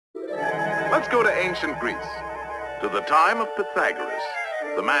Let's go to ancient Greece, to the time of Pythagoras,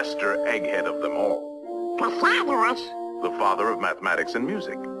 the master egghead of them all. Pythagoras? The father of mathematics and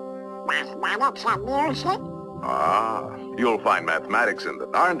music. Mathematics and music? Ah, you'll find mathematics in the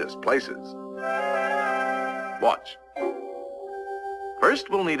darndest places. Watch. First,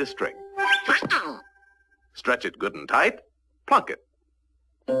 we'll need a string. Stretch it good and tight. Plunk it.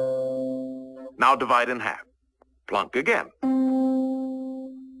 Now divide in half. Plunk again.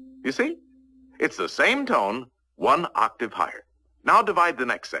 You see? It's the same tone, one octave higher. Now divide the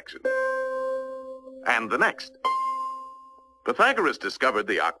next section. And the next. Pythagoras discovered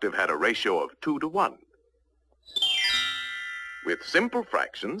the octave had a ratio of 2 to 1. With simple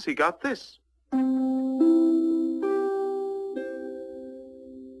fractions, he got this.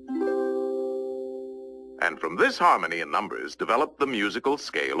 And from this harmony in numbers developed the musical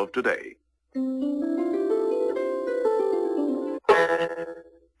scale of today.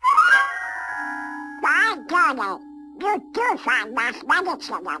 My God, you do find mathematics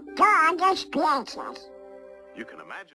in the darndest places. You can imagine.